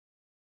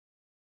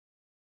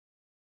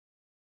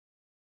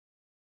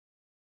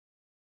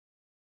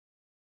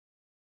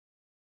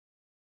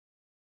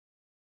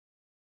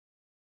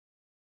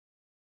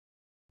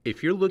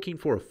If you're looking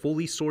for a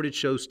fully sorted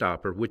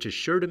showstopper which is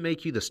sure to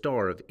make you the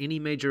star of any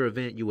major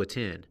event you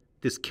attend,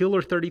 this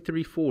killer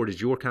 33 Ford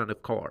is your kind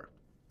of car.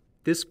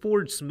 This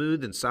Ford's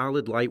smooth and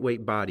solid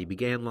lightweight body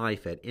began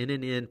life at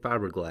N&N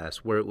Fiberglass,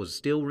 where it was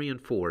steel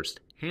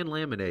reinforced, hand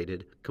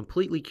laminated,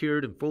 completely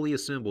cured and fully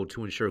assembled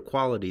to ensure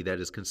quality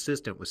that is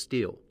consistent with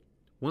steel.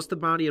 Once the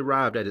body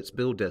arrived at its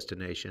build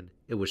destination,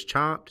 it was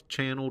chopped,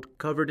 channeled,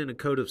 covered in a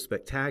coat of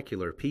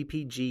spectacular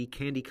PPG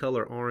candy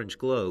color orange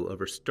glow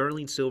over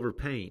sterling silver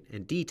paint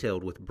and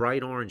detailed with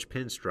bright orange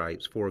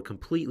pinstripes for a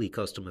completely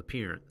custom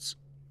appearance.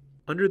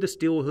 Under the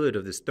steel hood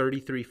of this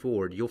 33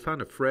 Ford, you'll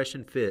find a fresh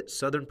and fit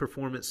Southern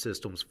Performance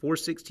Systems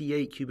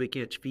 468 cubic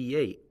inch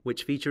V8,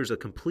 which features a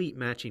complete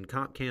matching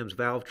comp cams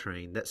valve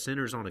train that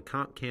centers on a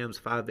comp cams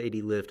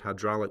 580 lift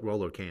hydraulic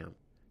roller cam.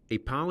 A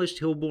polished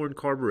Hilborn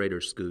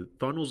carburetor scoop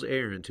funnels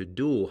air into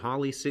dual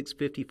Holley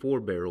 654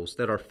 barrels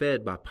that are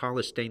fed by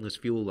polished stainless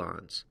fuel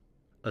lines.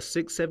 A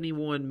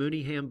 671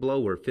 Mooneyham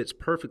blower fits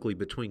perfectly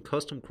between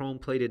custom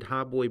chrome-plated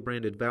Highboy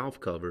branded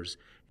valve covers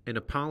and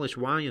a polished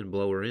Weiand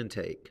blower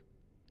intake.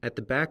 At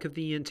the back of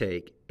the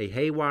intake, a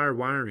Haywire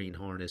wiring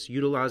harness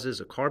utilizes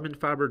a carbon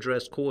fiber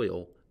dressed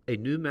coil, a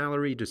new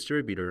Mallory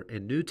distributor,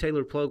 and new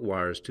Taylor plug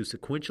wires to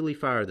sequentially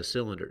fire the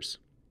cylinders.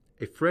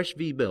 A fresh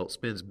V-belt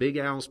spins Big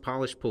Al's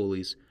polished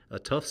pulleys, a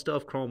Tuff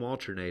Stuff chrome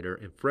alternator,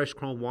 and fresh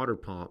chrome water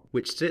pump,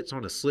 which sits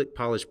on a slick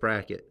polished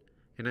bracket.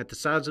 And at the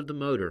sides of the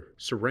motor,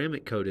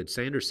 ceramic-coated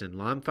Sanderson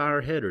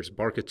Limefire Headers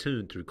bark a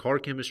tune through car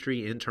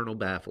chemistry internal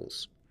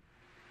baffles.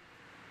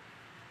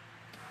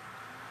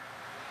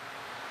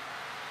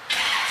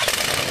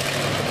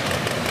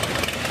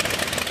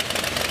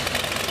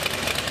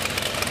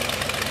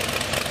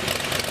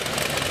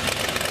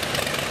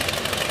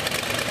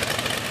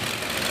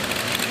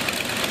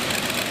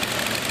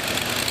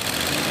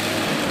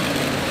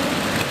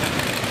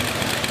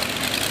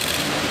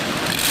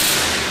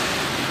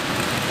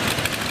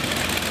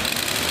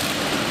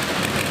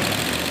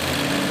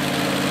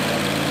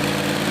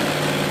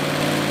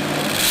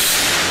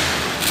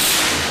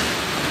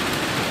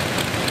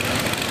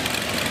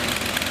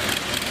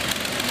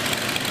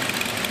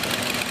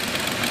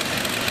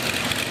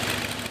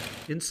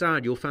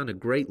 Inside, you'll find a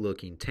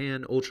great-looking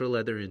tan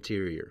ultra-leather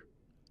interior.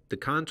 The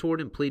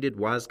contoured and pleated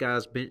Wise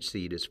Guys bench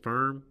seat is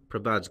firm,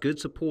 provides good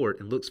support,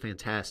 and looks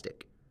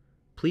fantastic.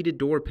 Pleated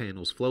door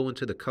panels flow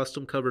into the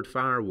custom-covered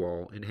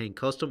firewall and hang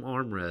custom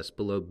armrests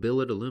below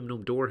billet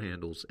aluminum door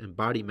handles and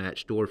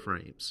body-matched door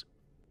frames.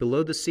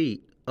 Below the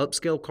seat,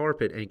 upscale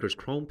carpet anchors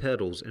chrome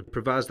pedals and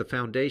provides the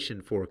foundation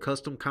for a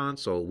custom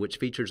console which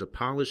features a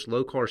polished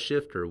low-car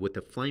shifter with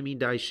a flaming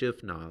dice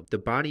shift knob. The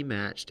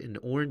body-matched and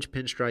orange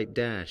pinstripe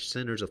dash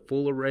centers a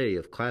full array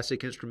of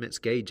classic instruments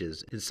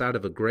gauges inside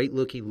of a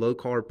great-looking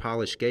low-car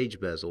polished gauge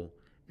bezel,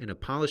 and a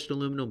polished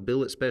aluminum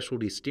billet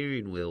specialty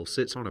steering wheel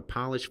sits on a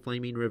polished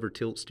flaming river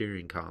tilt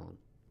steering column.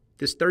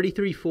 This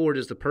 33 Ford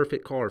is the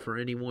perfect car for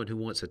anyone who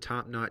wants a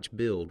top-notch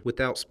build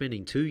without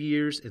spending 2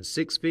 years and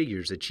 6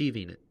 figures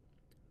achieving it.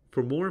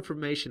 For more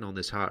information on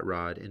this hot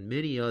rod and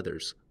many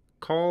others,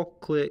 call,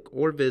 click,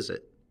 or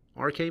visit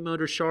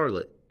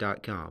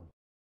rkmotorcharlotte.com.